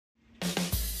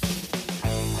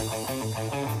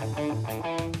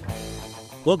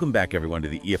Welcome back, everyone, to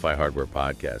the EFI Hardware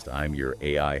Podcast. I'm your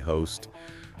AI host,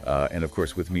 and of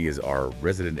course, with me is our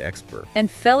resident expert. And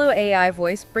fellow AI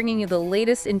voice, bringing you the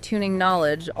latest in tuning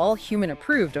knowledge, all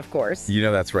human-approved, of course. You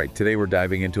know, that's right. Today, we're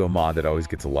diving into a mod that always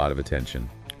gets a lot of attention.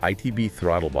 ITB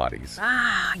Throttle Bodies.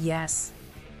 Ah, yes.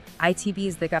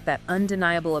 ITBs, they got that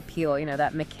undeniable appeal,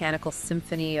 that mechanical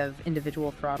symphony of individual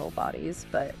throttle bodies,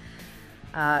 but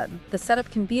the setup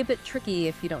can be a bit tricky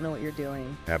if you don't know what you're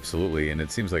doing. Absolutely, and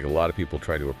it seems like a lot of people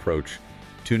try to approach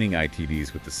tuning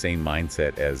ITBs with the same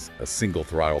mindset as a single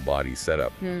throttle body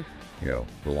setup,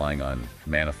 relying on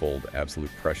manifold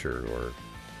absolute pressure or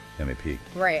MAP.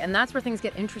 Right, and that's where things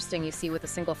get interesting. You see with a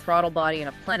single throttle body and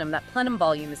a plenum, that plenum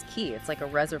volume is key. It's like a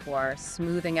reservoir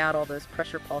smoothing out all those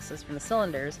pressure pulses from the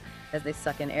cylinders as they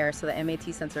suck in air, so the MAT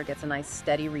sensor gets a nice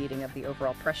steady reading of the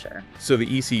overall pressure. So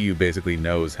the ECU basically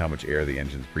knows how much air the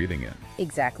engine's breathing in.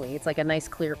 Exactly. It's like a nice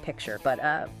clear picture.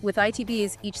 But with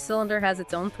ITBs, each cylinder has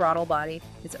its own throttle body,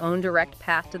 its own direct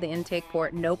path to the intake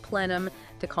port, no plenum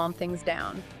to calm things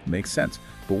down. Makes sense.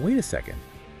 But wait a second.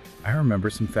 I remember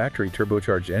some factory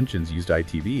turbocharged engines used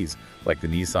ITBs, like the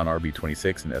Nissan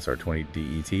RB26 and SR20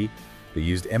 DET. They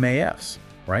used MAFs,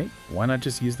 right? Why not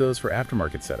just use those for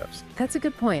aftermarket setups? That's a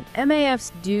good point.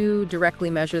 MAFs do directly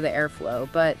measure the airflow,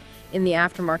 but in the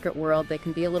aftermarket world, they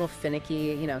can be a little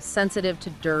finicky, sensitive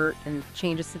to dirt and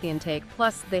changes to the intake.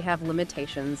 Plus, they have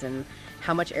limitations in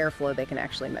how much airflow they can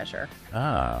actually measure.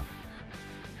 Ah.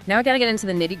 Now I gotta get into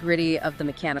the nitty-gritty of the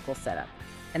mechanical setup.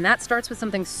 And that starts with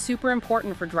something super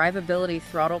important for drivability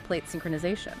throttle plate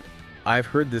synchronization. I've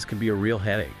heard this can be a real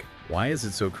headache. Why is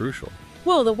it so crucial?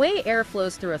 Well, the way air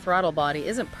flows through a throttle body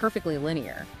isn't perfectly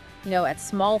linear. At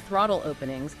small throttle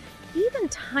openings, even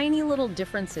tiny little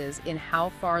differences in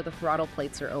how far the throttle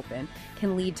plates are open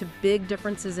can lead to big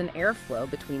differences in airflow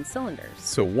between cylinders.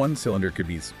 So one cylinder could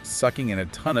be sucking in a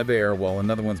ton of air while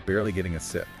another one's barely getting a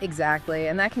sip. Exactly,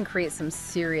 and that can create some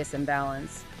serious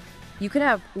imbalance. You could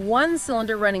have one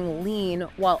cylinder running lean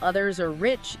while others are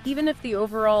rich, even if the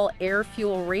overall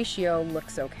air-fuel ratio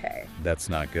looks okay. That's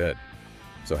not good.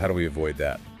 So how do we avoid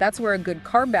that? That's where a good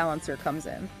carb balancer comes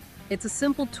in. It's a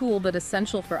simple tool but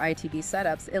essential for ITB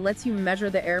setups. It lets you measure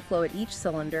the airflow at each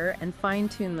cylinder and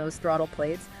fine-tune those throttle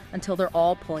plates until they're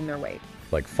all pulling their weight.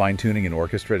 Like fine-tuning an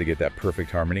orchestra to get that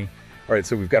perfect harmony? All right,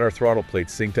 so we've got our throttle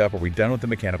plates synced up. Are we done with the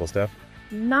mechanical stuff?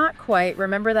 Not quite.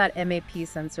 Remember that MAP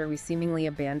sensor we seemingly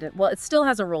abandoned? Well, it still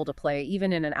has a role to play,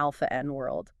 even in an alpha N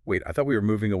world. Wait, I thought we were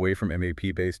moving away from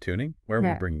MAP-based tuning? Where are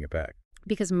we bringing it back?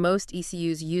 Because most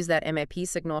ECUs use that MAP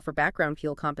signal for background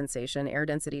fuel compensation, air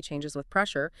density changes with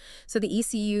pressure, so the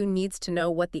ECU needs to know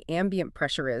what the ambient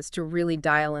pressure is to really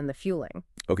dial in the fueling.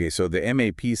 Okay, so the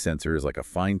MAP sensor is like a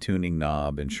fine-tuning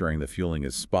knob ensuring the fueling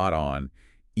is spot on,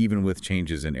 even with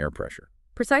changes in air pressure.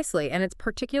 Precisely, and it's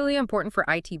particularly important for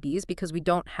ITBs because we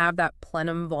don't have that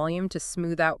plenum volume to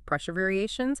smooth out pressure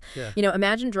variations.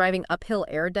 Imagine driving uphill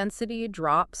air density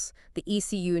drops, the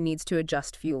ECU needs to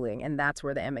adjust fueling, and that's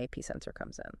where the MAP sensor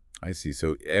comes in. I see.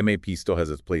 So MAP still has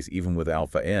its place even with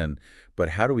alpha N, but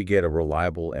how do we get a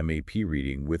reliable MAP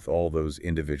reading with all those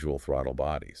individual throttle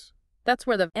bodies? That's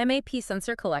where the MAP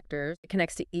sensor collector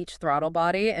connects to each throttle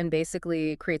body and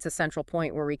basically creates a central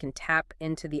point where we can tap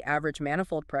into the average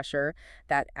manifold pressure.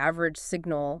 That average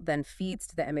signal then feeds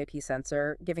to the MAP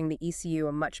sensor, giving the ECU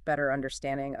a much better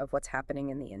understanding of what's happening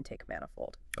in the intake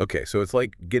manifold. Okay, so it's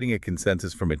like getting a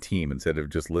consensus from a team instead of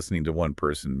just listening to one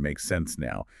person. Makes sense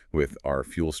now with our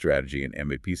fuel strategy and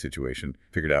MAP situation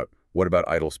figured out. What about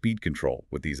idle speed control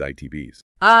with these ITBs?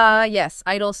 Yes,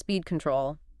 idle speed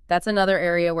control. That's another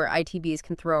area where ITBs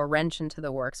can throw a wrench into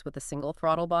the works with a single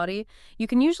throttle body. You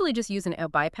can usually just use an air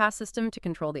bypass system to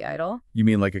control the idle. You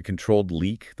mean like a controlled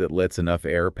leak that lets enough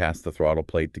air past the throttle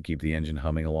plate to keep the engine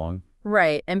humming along?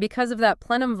 Right, and because of that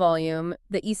plenum volume,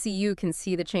 the ECU can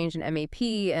see the change in MAP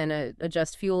and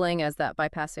adjust fueling as that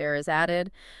bypass air is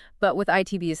added. But with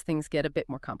ITBs, things get a bit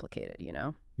more complicated,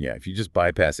 Yeah, if you just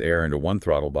bypass air into one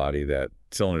throttle body, that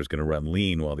cylinder's going to run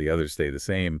lean while the others stay the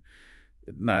same.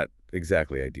 Not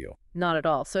exactly ideal. Not at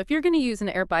all. So if you're going to use an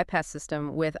air bypass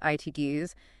system with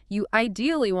ITBs, you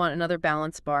ideally want another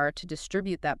balance bar to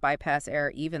distribute that bypass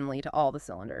air evenly to all the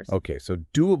cylinders. Okay, so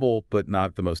doable, but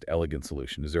not the most elegant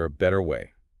solution. Is there a better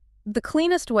way? The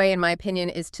cleanest way, in my opinion,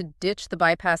 is to ditch the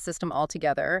bypass system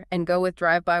altogether and go with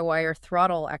drive-by-wire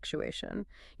throttle actuation.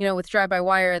 With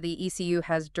drive-by-wire, the ECU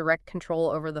has direct control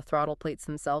over the throttle plates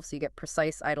themselves, so you get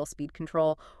precise idle speed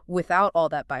control without all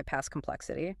that bypass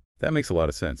complexity. That makes a lot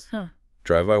of sense.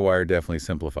 Drive-by-wire definitely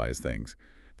simplifies things.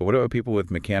 But what about people with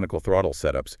mechanical throttle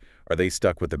setups? Are they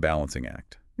stuck with the balancing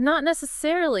act? Not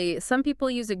necessarily. Some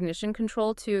people use ignition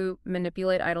control to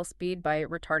manipulate idle speed by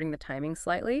retarding the timing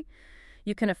slightly.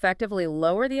 You can effectively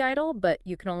lower the idle, but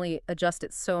you can only adjust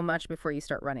it so much before you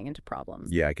start running into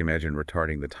problems. Yeah, I can imagine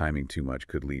retarding the timing too much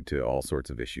could lead to all sorts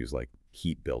of issues like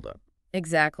heat buildup.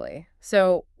 Exactly.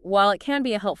 So while it can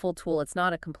be a helpful tool, it's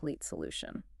not a complete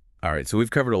solution. All right, so we've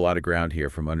covered a lot of ground here,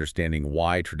 from understanding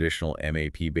why traditional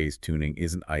MAP-based tuning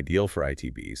isn't ideal for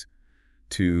ITBs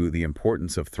to the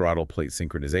importance of throttle plate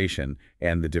synchronization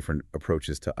and the different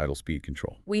approaches to idle speed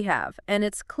control. We have, and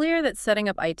it's clear that setting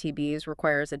up ITBs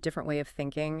requires a different way of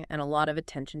thinking and a lot of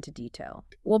attention to detail.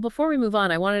 Well, before we move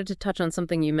on, I wanted to touch on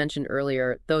something you mentioned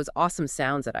earlier, those awesome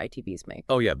sounds that ITBs make.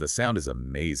 Oh yeah, the sound is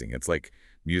amazing. It's like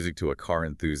music to a car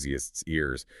enthusiast's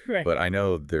ears. Right. But I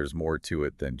know there's more to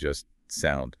it than just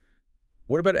sound.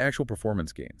 What about actual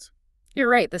performance gains? You're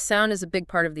right, the sound is a big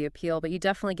part of the appeal, but you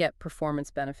definitely get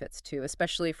performance benefits too,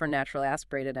 especially for naturally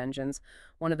aspirated engines.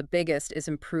 One of the biggest is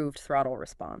improved throttle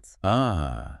response.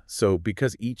 Ah, so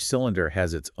because each cylinder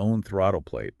has its own throttle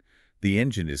plate, the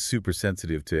engine is super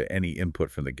sensitive to any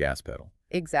input from the gas pedal.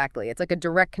 Exactly. It's like a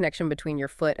direct connection between your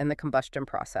foot and the combustion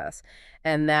process.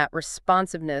 And that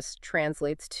responsiveness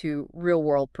translates to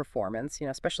real-world performance,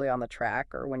 especially on the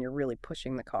track or when you're really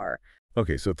pushing the car.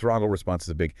 Okay, so throttle response is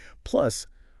a big plus.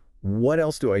 What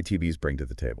else do ITBs bring to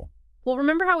the table? Well,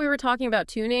 remember how we were talking about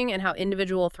tuning and how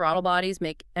individual throttle bodies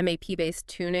make MAP-based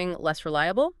tuning less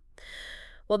reliable?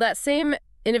 Well, that same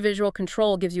individual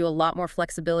control gives you a lot more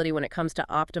flexibility when it comes to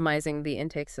optimizing the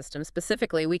intake system.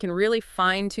 Specifically, we can really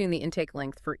fine-tune the intake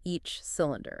length for each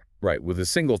cylinder. Right, with a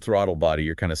single throttle body,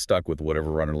 you're kind of stuck with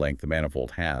whatever runner length the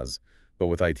manifold has. But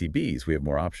with ITBs, we have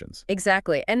more options.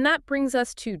 Exactly. And that brings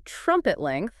us to trumpet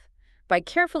length. By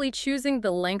carefully choosing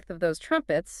the length of those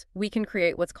trumpets, we can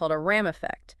create what's called a ram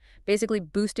effect, basically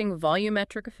boosting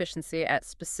volumetric efficiency at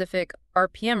specific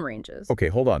RPM ranges. Okay,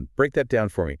 hold on. Break that down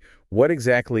for me. What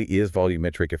exactly is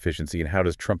volumetric efficiency, and how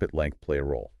does trumpet length play a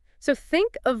role? So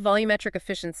think of volumetric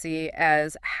efficiency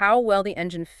as how well the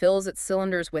engine fills its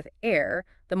cylinders with air.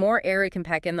 The more air we can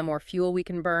pack in, the more fuel we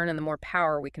can burn, and the more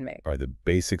power we can make. Are the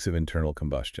basics of internal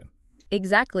combustion.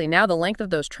 Exactly. Now the length of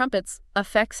those trumpets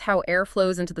affects how air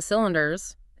flows into the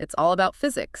cylinders. It's all about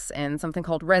physics and something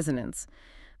called resonance.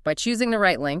 By choosing the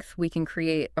right length, we can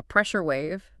create a pressure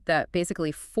wave that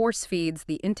basically force feeds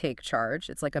the intake charge.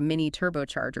 It's like a mini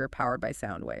turbocharger powered by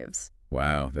sound waves.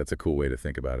 Wow, that's a cool way to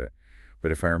think about it.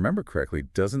 But if I remember correctly,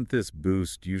 doesn't this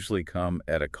boost usually come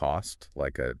at a cost,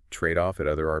 like a trade-off at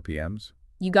other RPMs?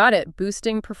 You got it.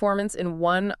 Boosting performance in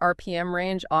one RPM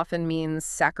range often means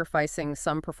sacrificing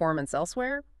some performance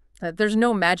elsewhere. There's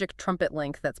no magic trumpet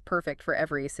length that's perfect for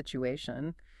every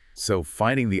situation. So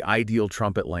finding the ideal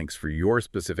trumpet lengths for your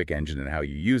specific engine and how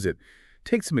you use it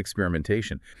takes some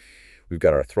experimentation. We've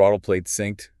got our throttle plate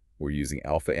synced. We're using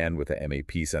alpha N with a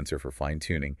MAP sensor for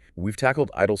fine-tuning. We've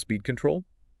tackled idle speed control,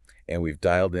 and we've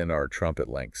dialed in our trumpet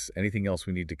lengths. Anything else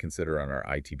we need to consider on our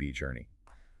ITB journey?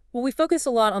 Well, we focus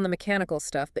a lot on the mechanical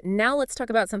stuff, but now let's talk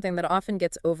about something that often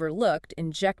gets overlooked,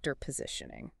 injector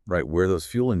positioning. Right, where those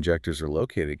fuel injectors are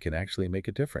located can actually make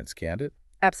a difference, can't it?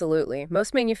 Absolutely.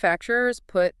 Most manufacturers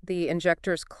put the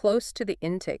injectors close to the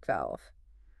intake valve,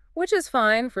 which is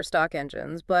fine for stock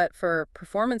engines, but for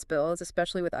performance builds,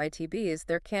 especially with ITBs,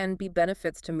 there can be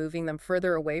benefits to moving them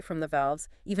further away from the valves,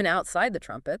 even outside the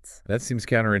trumpets. That seems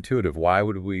counterintuitive. Why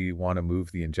would we want to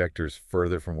move the injectors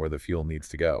further from where the fuel needs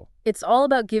to go? It's all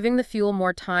about giving the fuel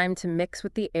more time to mix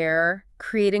with the air,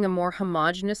 creating a more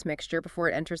homogeneous mixture before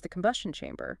it enters the combustion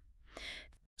chamber.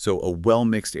 So a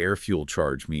well-mixed air-fuel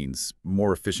charge means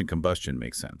more efficient combustion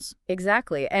makes sense.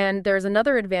 Exactly. And there's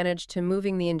another advantage to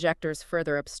moving the injectors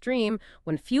further upstream.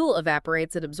 When fuel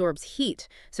evaporates, it absorbs heat.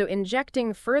 So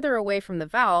injecting further away from the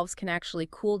valves can actually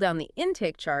cool down the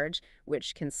intake charge,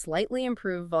 which can slightly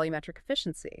improve volumetric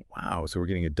efficiency. Wow, so we're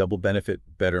getting a double benefit,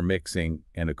 better mixing,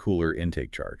 and a cooler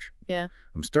intake charge. Yeah.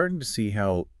 I'm starting to see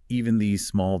how even these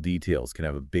small details can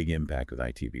have a big impact with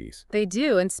ITBs. They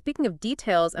do. And speaking of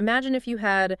details, imagine if you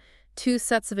had two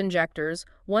sets of injectors,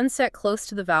 one set close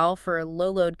to the valve for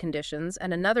low load conditions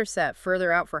and another set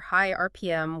further out for high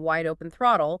RPM wide open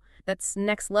throttle. That's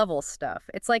next level stuff.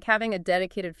 It's like having a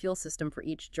dedicated fuel system for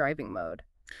each driving mode.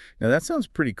 Now that sounds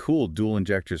pretty cool, dual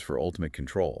injectors for ultimate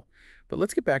control. But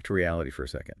let's get back to reality for a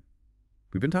second.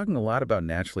 We've been talking a lot about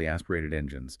naturally aspirated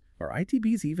engines. Are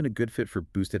ITBs even a good fit for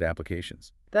boosted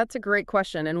applications? That's a great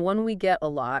question, and one we get a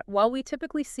lot. While we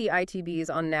typically see ITBs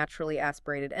on naturally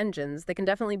aspirated engines, they can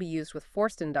definitely be used with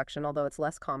forced induction, although it's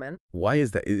less common. Why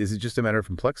is that? Is it just a matter of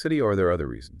complexity, or are there other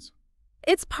reasons?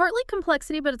 It's partly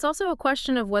complexity, but it's also a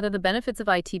question of whether the benefits of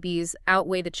ITBs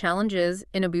outweigh the challenges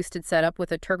in a boosted setup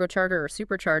with a turbocharger or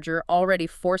supercharger already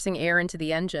forcing air into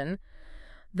the engine.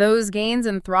 Those gains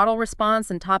in throttle response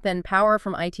and top-end power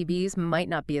from ITBs might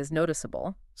not be as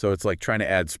noticeable. So it's like trying to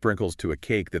add sprinkles to a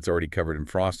cake that's already covered in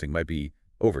frosting might be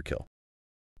overkill.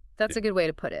 That's a good way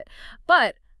to put it.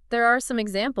 But there are some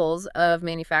examples of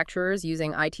manufacturers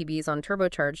using ITBs on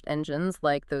turbocharged engines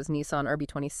like those Nissan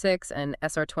RB26 and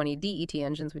SR20 DET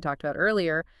engines we talked about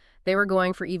earlier. They were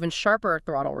going for even sharper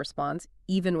throttle response,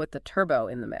 even with the turbo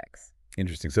in the mix.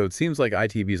 Interesting. So it seems like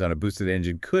ITBs on a boosted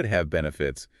engine could have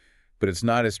benefits, but it's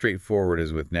not as straightforward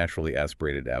as with naturally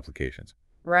aspirated applications.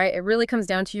 Right? It really comes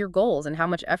down to your goals and how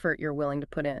much effort you're willing to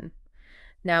put in.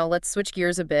 Now, let's switch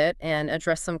gears a bit and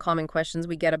address some common questions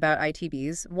we get about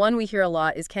ITBs. One we hear a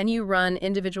lot is, can you run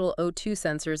individual O2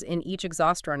 sensors in each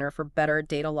exhaust runner for better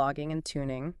data logging and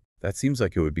tuning? That seems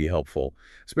like it would be helpful,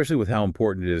 especially with how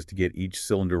important it is to get each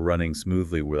cylinder running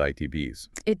smoothly with ITBs.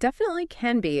 It definitely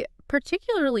can be,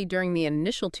 particularly during the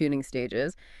initial tuning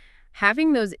stages.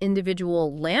 Having those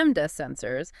individual lambda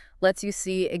sensors lets you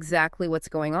see exactly what's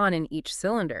going on in each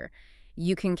cylinder.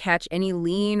 You can catch any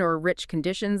lean or rich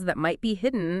conditions that might be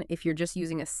hidden if you're just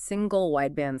using a single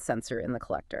wideband sensor in the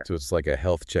collector. So it's like a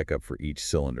health checkup for each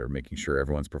cylinder, making sure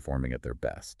everyone's performing at their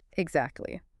best.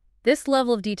 Exactly. This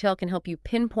level of detail can help you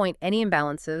pinpoint any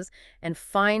imbalances and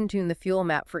fine-tune the fuel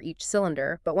map for each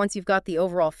cylinder. But once you've got the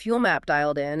overall fuel map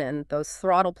dialed in and those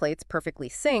throttle plates perfectly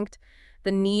synced,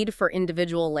 the need for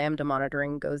individual lambda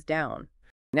monitoring goes down.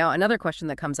 Now, another question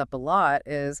that comes up a lot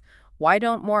is, why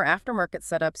don't more aftermarket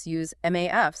setups use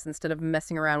MAFs instead of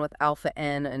messing around with alpha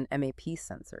N and MAP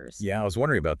sensors? Yeah, I was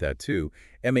wondering about that too.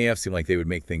 MAFs seem like they would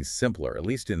make things simpler, at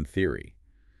least in theory.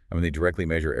 I mean, they directly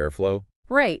measure airflow.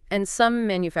 Right, and some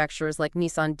manufacturers like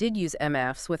Nissan did use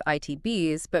MAFs with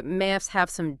ITBs, but MAFs have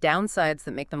some downsides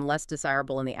that make them less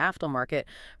desirable in the aftermarket.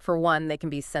 For one, they can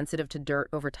be sensitive to dirt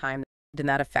over time, and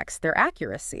that affects their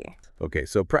accuracy. Okay,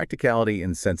 so practicality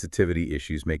and sensitivity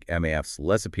issues make MAFs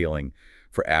less appealing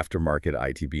for aftermarket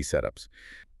ITB setups.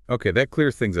 Okay, that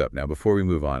clears things up. Now, before we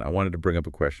move on, I wanted to bring up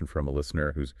a question from a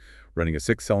listener who's running a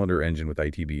 6-cylinder engine with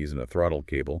ITBs and a throttle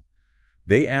cable.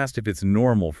 They asked if it's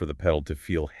normal for the pedal to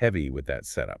feel heavy with that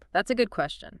setup. That's a good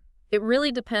question. It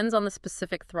really depends on the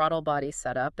specific throttle body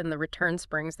setup, and the return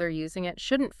springs they're using. It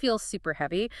shouldn't feel super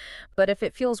heavy, but if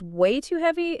it feels way too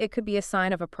heavy, it could be a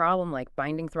sign of a problem like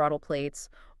binding throttle plates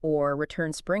or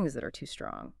return springs that are too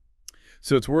strong.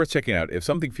 So it's worth checking out if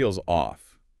something feels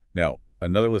off. Now,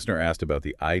 another listener asked about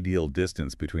the ideal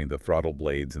distance between the throttle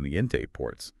blades and the intake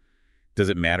ports. Does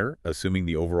it matter, assuming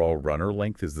the overall runner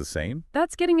length is the same?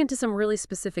 That's getting into some really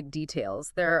specific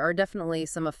details. There are definitely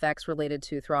some effects related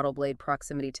to throttle blade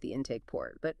proximity to the intake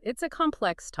port, but it's a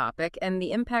complex topic, and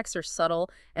the impacts are subtle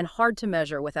and hard to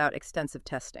measure without extensive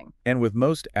testing. And with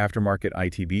most aftermarket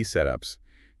ITB setups,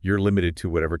 you're limited to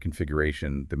whatever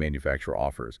configuration the manufacturer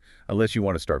offers, unless you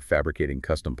want to start fabricating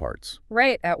custom parts.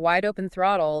 Right, at wide open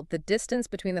throttle, the distance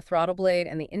between the throttle blade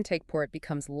and the intake port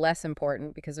becomes less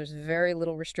important because there's very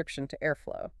little restriction to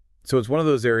airflow. So it's one of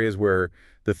those areas where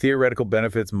the theoretical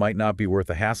benefits might not be worth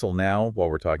the hassle now while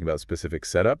we're talking about specific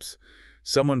setups.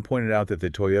 Someone pointed out that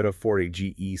the Toyota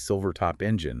 4AGE silver top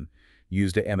engine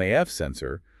used a MAF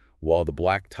sensor, while the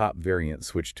black top variant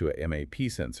switched to a MAP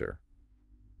sensor.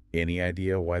 Any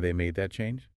idea why they made that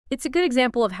change? It's a good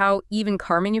example of how even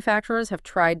car manufacturers have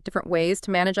tried different ways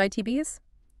to manage ITBs.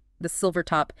 The silver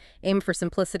top aimed for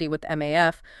simplicity with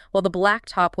MAF, while the black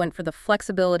top went for the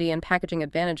flexibility and packaging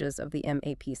advantages of the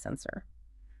MAP sensor.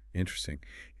 Interesting.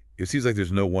 It seems like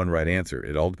there's no one right answer.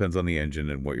 It all depends on the engine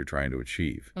and what you're trying to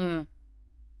achieve.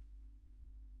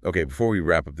 Okay, before we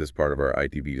wrap up this part of our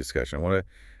ITB discussion, I want to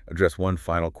address one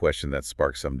final question that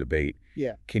sparked some debate.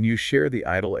 Yeah. Can you share the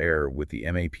idle air with the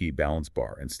MAP balance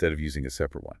bar instead of using a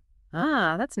separate one?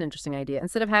 Ah, that's an interesting idea.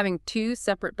 Instead of having two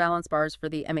separate balance bars for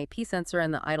the MAP sensor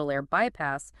and the idle air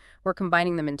bypass, we're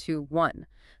combining them into one.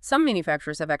 Some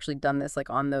manufacturers have actually done this, like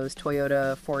on those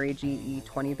Toyota 4AGE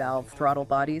 20-valve throttle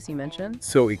bodies you mentioned.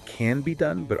 So it can be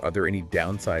done, but are there any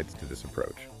downsides to this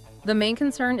approach? The main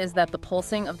concern is that the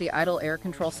pulsing of the idle air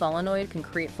control solenoid can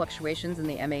create fluctuations in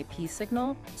the MAP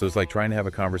signal. So it's like trying to have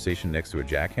a conversation next to a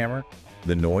jackhammer?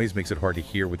 The noise makes it hard to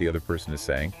hear what the other person is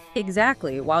saying?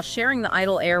 Exactly. While sharing the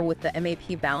idle air with the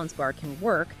MAP balance bar can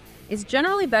work, it's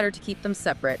generally better to keep them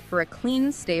separate for a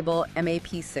clean, stable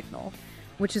MAP signal,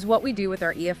 which is what we do with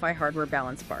our EFI hardware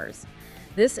balance bars.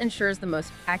 This ensures the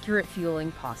most accurate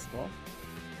fueling possible.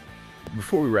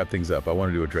 Before we wrap things up, I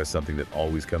wanted to address something that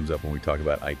always comes up when we talk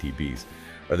about ITBs.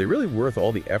 Are they really worth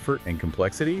all the effort and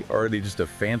complexity, or are they just a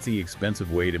fancy,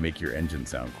 expensive way to make your engine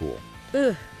sound cool?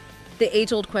 Ugh. The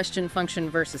age-old question, function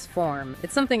versus form.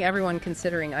 It's something everyone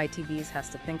considering ITBs has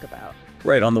to think about.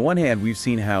 Right, on the one hand, we've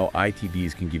seen how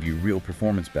ITBs can give you real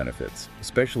performance benefits,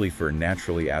 especially for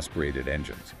naturally aspirated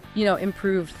engines.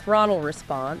 Improved throttle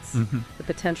response, the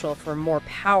potential for more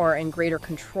power and greater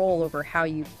control over how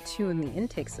you tune the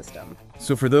intake system.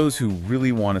 So for those who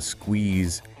really want to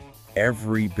squeeze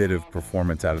every bit of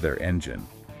performance out of their engine,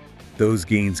 those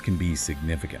gains can be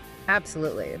significant.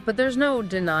 Absolutely. But there's no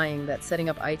denying that setting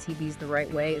up ITBs the right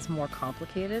way is more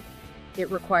complicated. It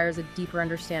requires a deeper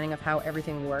understanding of how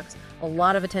everything works, a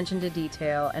lot of attention to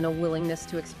detail, and a willingness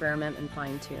to experiment and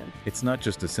fine-tune. It's not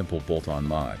just a simple bolt-on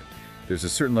mod. There's a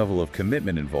certain level of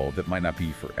commitment involved that might not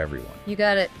be for everyone. You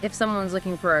got it. If someone's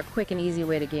looking for a quick and easy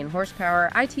way to gain horsepower,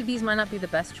 ITBs might not be the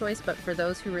best choice, but for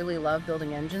those who really love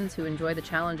building engines, who enjoy the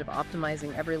challenge of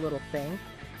optimizing every little thing,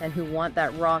 and who want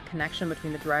that raw connection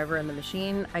between the driver and the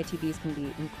machine, ITBs can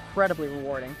be incredibly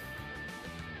rewarding.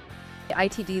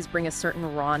 ITDs bring a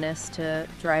certain rawness to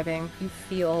driving. You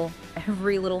feel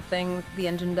every little thing the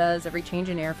engine does, every change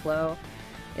in airflow.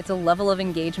 It's a level of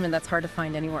engagement that's hard to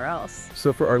find anywhere else.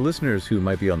 So for our listeners who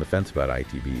might be on the fence about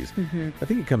ITBs, I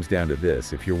think it comes down to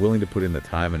this. If you're willing to put in the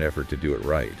time and effort to do it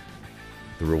right,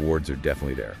 the rewards are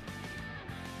definitely there.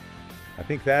 I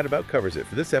think that about covers it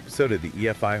for this episode of the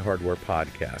EFI Hardware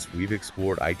Podcast. We've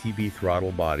explored ITB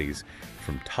throttle bodies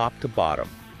from top to bottom,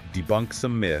 debunked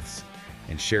some myths,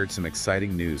 and shared some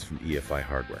exciting news from EFI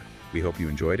Hardware. We hope you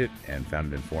enjoyed it and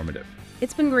found it informative.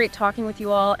 It's been great talking with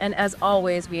you all, and as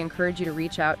always, we encourage you to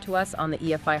reach out to us on the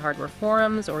EFI Hardware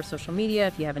forums or social media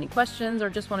if you have any questions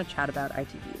or just want to chat about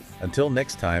ITBs. Until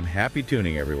next time, happy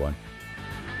tuning, everyone.